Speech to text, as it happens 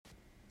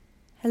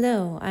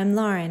Hello, I'm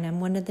Lauren. I'm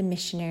one of the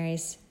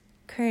missionaries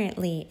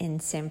currently in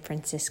San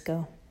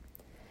Francisco.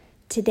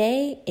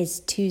 Today is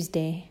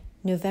Tuesday,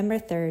 November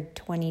 3rd,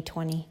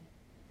 2020,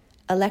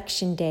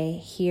 Election Day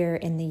here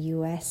in the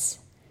U.S.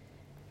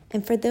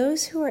 And for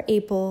those who are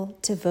able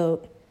to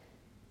vote,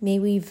 may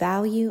we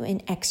value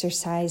and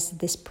exercise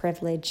this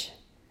privilege.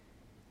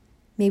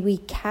 May we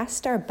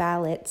cast our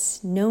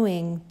ballots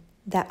knowing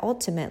that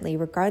ultimately,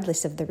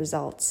 regardless of the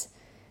results,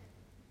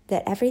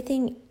 that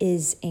everything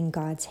is in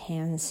God's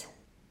hands.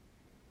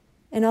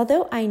 And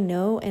although I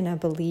know and I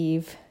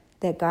believe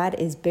that God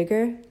is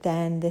bigger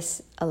than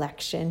this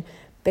election,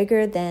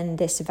 bigger than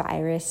this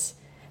virus,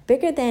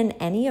 bigger than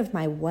any of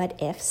my what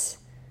ifs,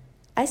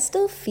 I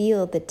still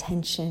feel the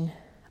tension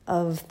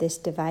of this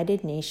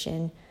divided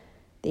nation,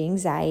 the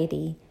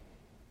anxiety,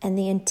 and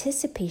the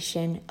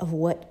anticipation of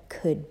what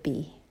could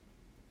be.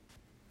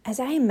 As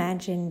I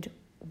imagined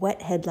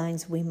what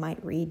headlines we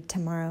might read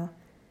tomorrow,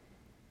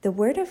 the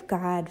word of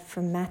God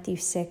from Matthew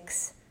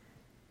 6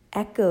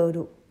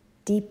 echoed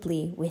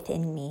deeply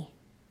within me.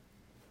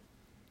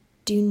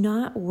 Do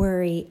not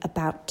worry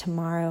about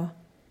tomorrow.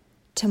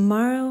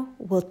 Tomorrow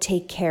will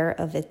take care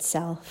of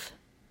itself.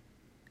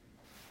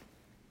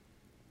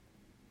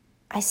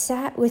 I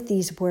sat with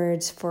these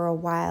words for a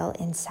while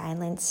in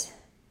silence,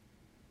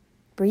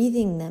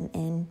 breathing them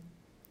in.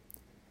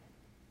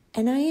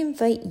 And I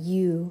invite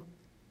you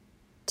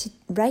to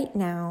right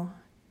now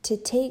to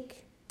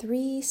take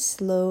 3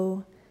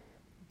 slow,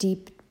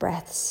 deep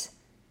breaths,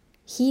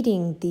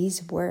 heeding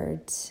these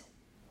words.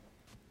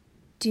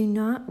 Do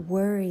not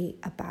worry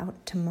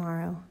about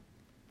tomorrow.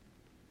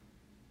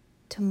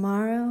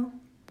 Tomorrow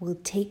will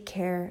take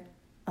care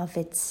of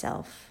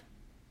itself.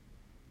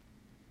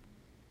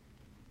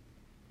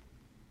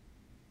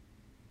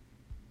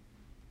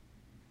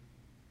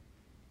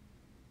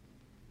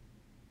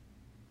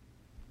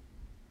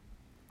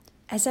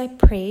 As I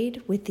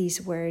prayed with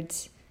these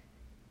words,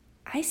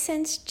 I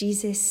sensed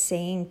Jesus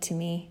saying to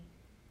me,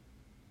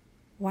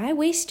 "Why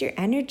waste your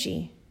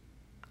energy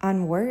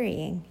on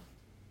worrying?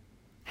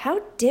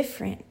 How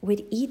different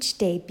would each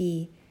day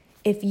be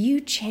if you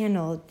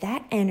channeled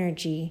that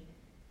energy,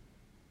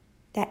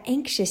 that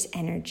anxious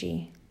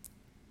energy,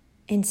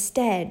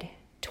 instead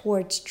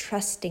towards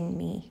trusting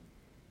me?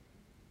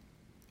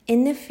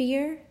 In the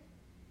fear,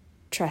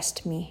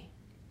 trust me.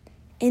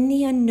 In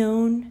the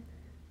unknown,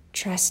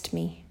 trust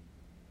me.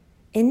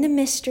 In the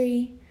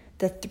mystery,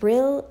 the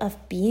thrill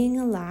of being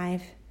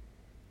alive,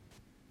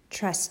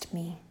 trust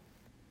me."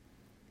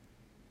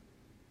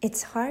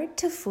 It's hard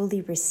to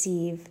fully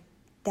receive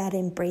that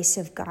embrace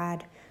of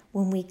God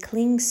when we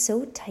cling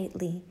so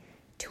tightly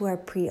to our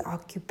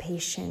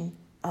preoccupation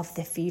of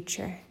the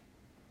future.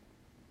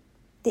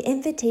 The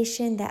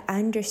invitation that I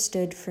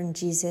understood from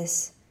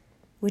Jesus,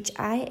 which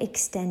I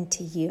extend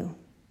to you: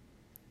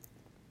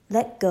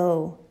 let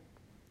go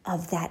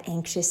of that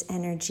anxious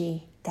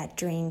energy that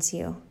drains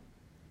you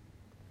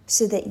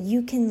so that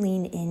you can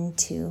lean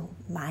into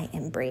my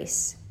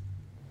embrace.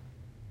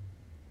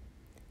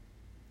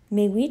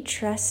 May we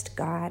trust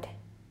God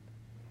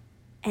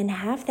and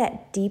have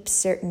that deep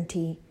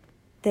certainty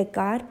that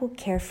God will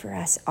care for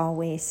us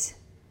always.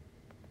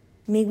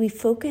 May we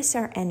focus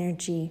our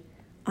energy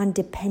on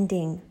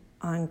depending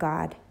on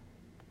God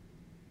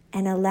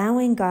and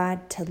allowing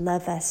God to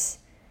love us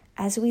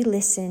as we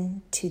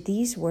listen to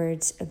these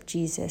words of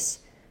Jesus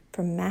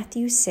from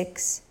Matthew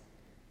 6,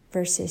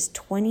 verses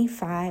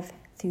 25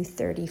 through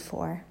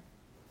 34.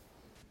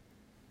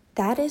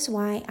 That is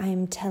why I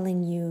am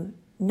telling you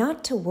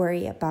not to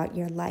worry about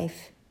your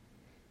life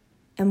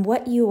and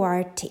what you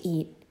are to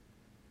eat,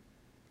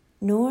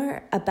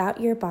 nor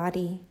about your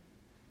body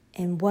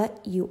and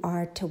what you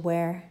are to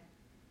wear.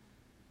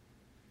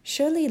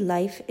 Surely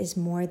life is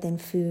more than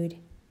food,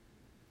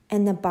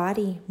 and the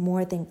body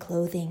more than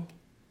clothing.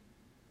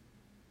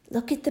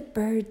 Look at the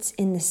birds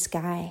in the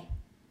sky.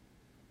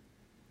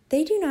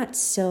 They do not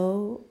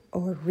sow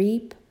or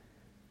reap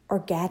or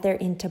gather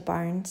into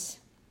barns,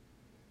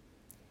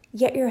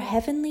 yet your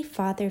heavenly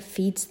Father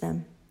feeds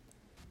them.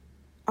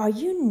 Are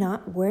you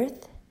not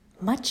worth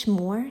much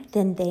more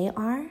than they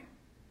are?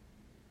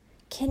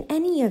 Can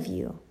any of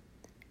you,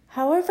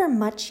 however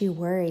much you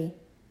worry,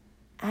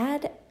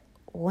 add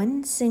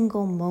one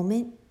single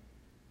moment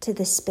to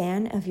the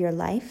span of your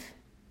life?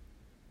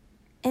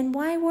 And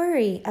why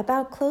worry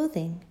about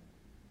clothing?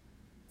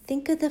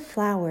 Think of the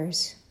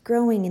flowers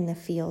growing in the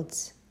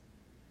fields.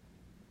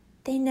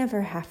 They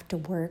never have to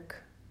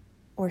work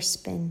or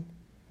spin.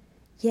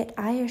 Yet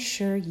I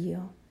assure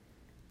you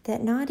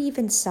that not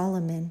even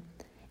Solomon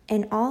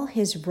in all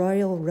his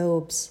royal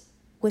robes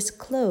was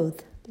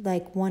clothed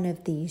like one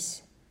of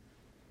these.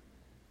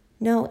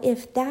 No,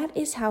 if that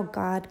is how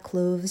God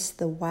clothes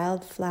the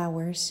wild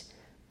flowers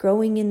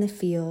growing in the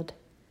field,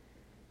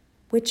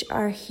 which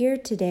are here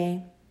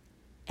today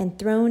and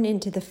thrown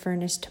into the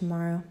furnace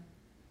tomorrow,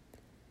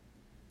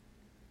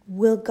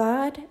 will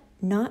God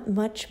not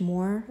much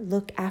more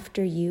look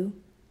after you,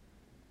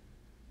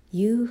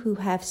 you who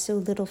have so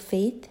little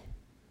faith?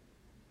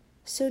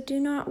 So do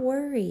not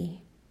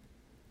worry.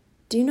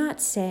 Do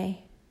not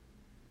say,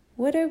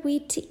 What are we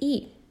to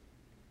eat?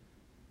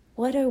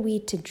 What are we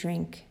to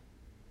drink?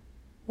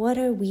 What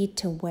are we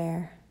to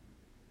wear?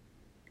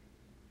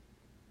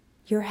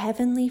 Your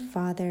Heavenly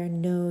Father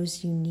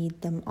knows you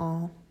need them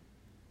all.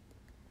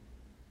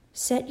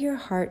 Set your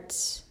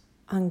hearts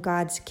on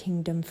God's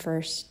kingdom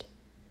first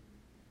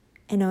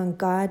and on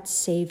God's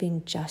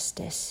saving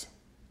justice,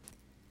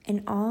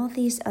 and all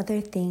these other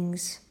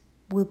things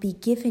will be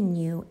given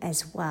you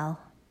as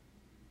well.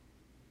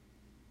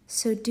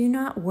 So do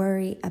not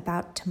worry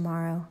about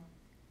tomorrow.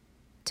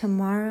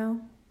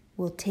 Tomorrow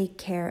will take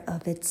care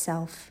of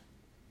itself.